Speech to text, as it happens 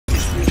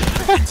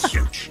in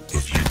search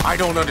of you. I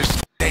don't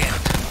understand.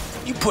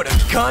 You put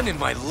a gun in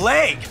my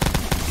leg!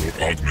 Your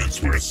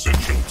augments were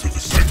essential to the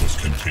Sibyl's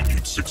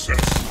continued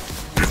success.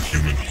 Your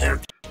human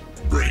heart,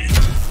 brain,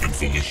 and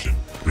volition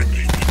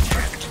remain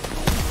intact.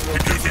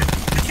 Together,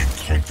 we can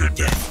conquer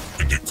death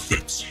and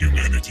eclipse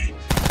humanity.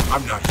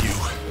 I'm not you.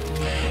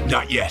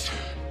 Not yet.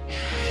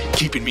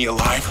 Keeping me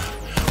alive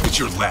was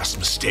your last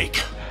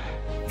mistake.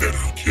 Then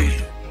I'll kill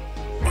you,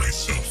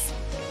 myself.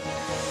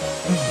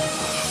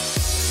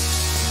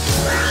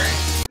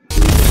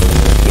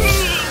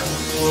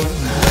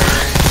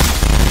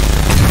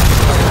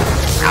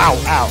 Ow,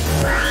 ow.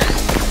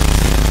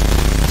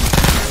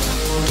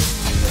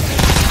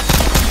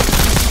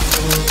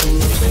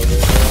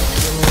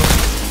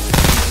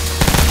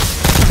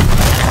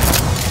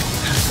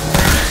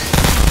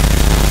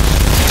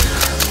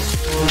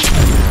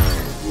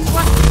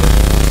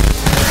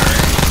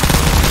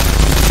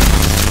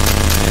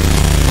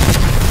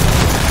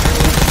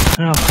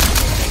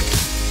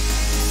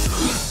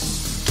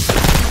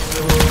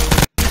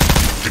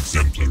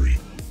 Exemplary.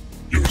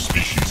 Your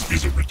species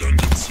is a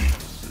redundancy.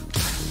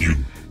 You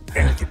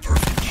are the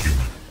perfect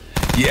human.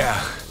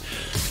 Yeah,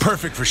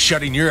 perfect for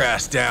shutting your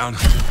ass down.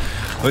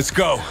 Let's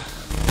go.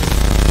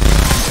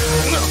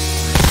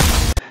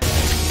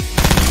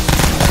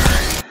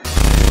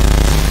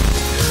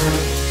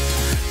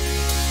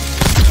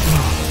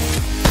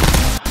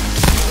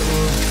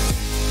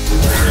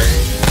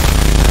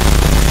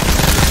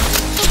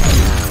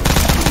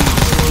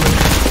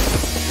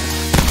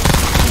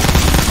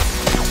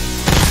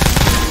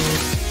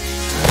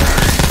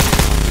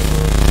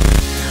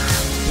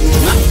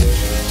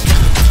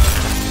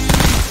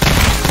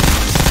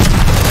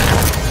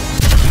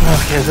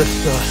 Okay, is this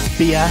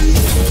BS?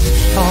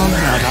 No,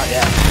 not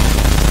yet.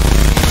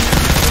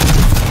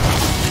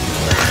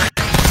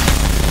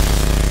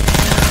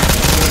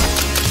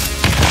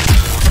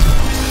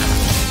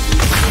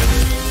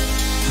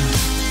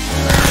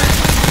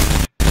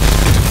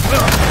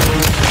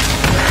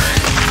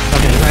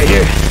 Okay, right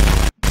here.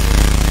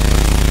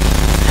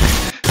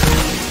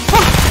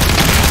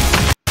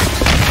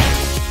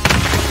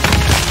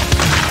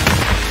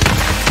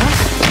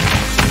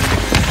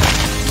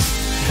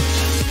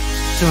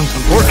 Doing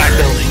some Fortnite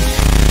building.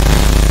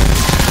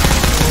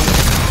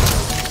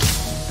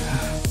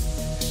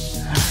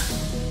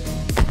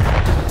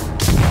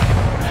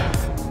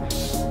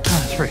 Oh,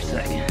 that's pretty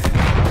sick.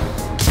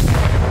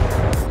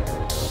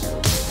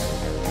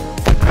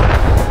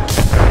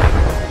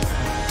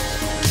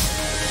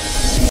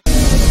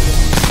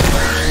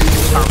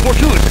 More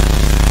to it.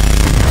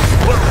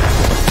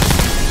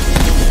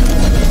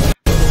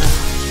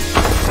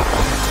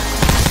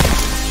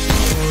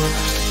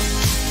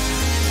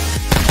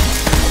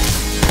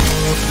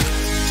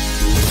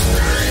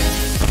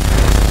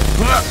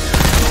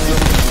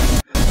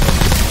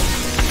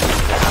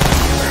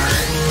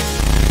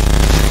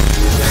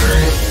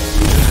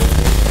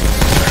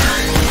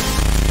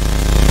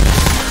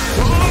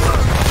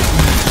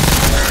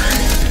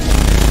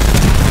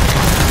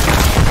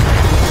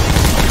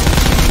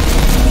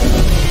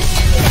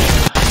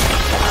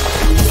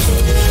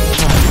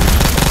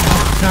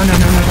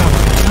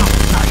 No,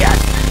 not yet.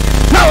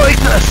 No, like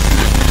this!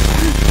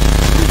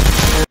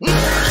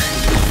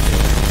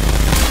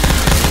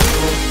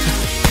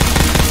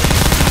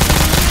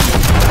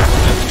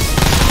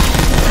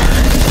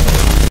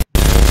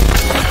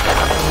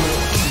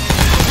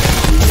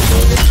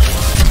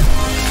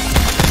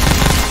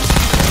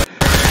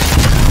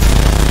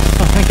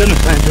 Oh, thank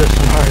goodness I did this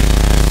one hard.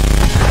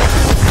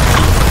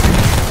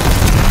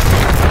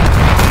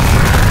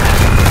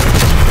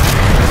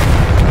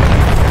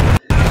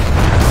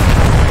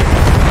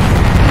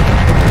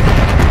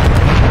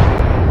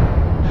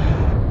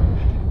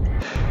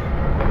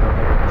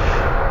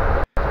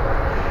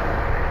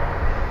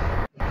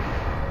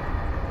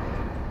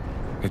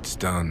 It's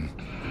done.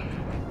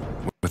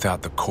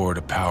 Without the core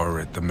to power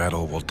it, the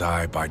metal will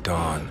die by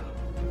dawn.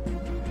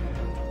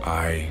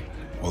 I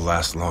will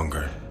last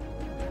longer.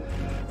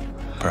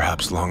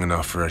 Perhaps long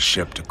enough for a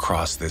ship to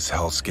cross this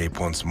hellscape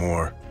once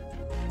more.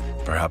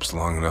 Perhaps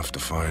long enough to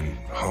find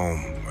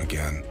home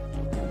again.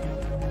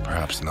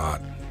 Perhaps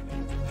not.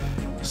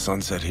 The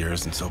sunset here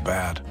isn't so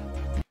bad.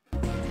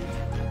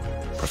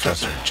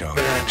 Professor Jung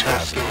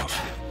Chasnoff,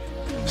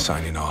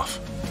 signing off.